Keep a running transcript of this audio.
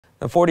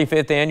The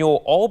 45th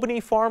annual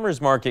Albany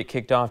Farmers Market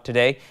kicked off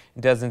today.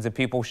 Dozens of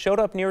people showed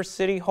up near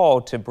City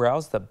Hall to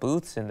browse the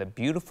booths in the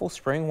beautiful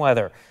spring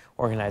weather.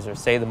 Organizers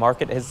say the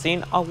market has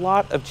seen a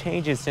lot of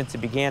changes since it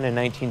began in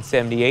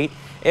 1978,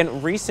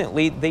 and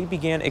recently they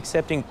began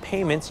accepting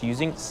payments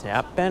using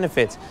SNAP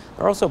benefits.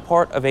 They're also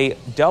part of a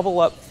Double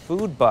Up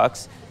Food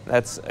Bucks.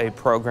 That's a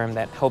program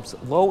that helps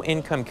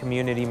low-income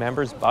community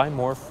members buy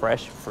more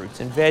fresh fruits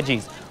and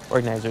veggies.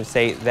 Organizers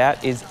say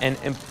that is an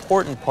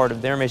important part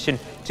of their mission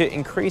to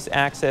increase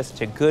access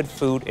to good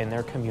food in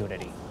their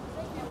community.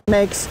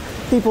 Makes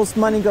people's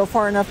money go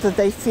far enough that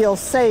they feel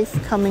safe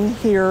coming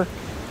here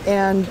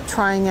and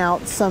trying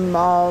out some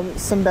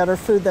better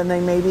food than they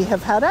maybe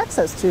have had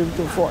access to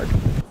before.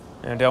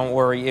 Now don't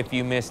worry if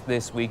you missed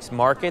this week's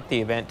market. The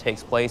event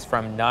takes place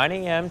from 9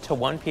 a.m. to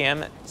 1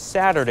 p.m.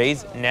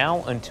 Saturdays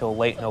now until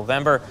late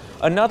November.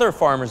 Another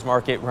farmers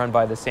market run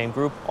by the same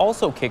group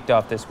also kicked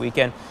off this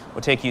weekend.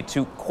 We'll take you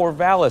to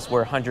Corvallis,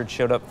 where hundreds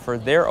showed up for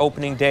their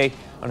opening day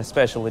on a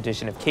special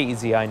edition of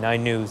KEZI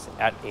 9 News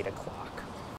at 8 o'clock.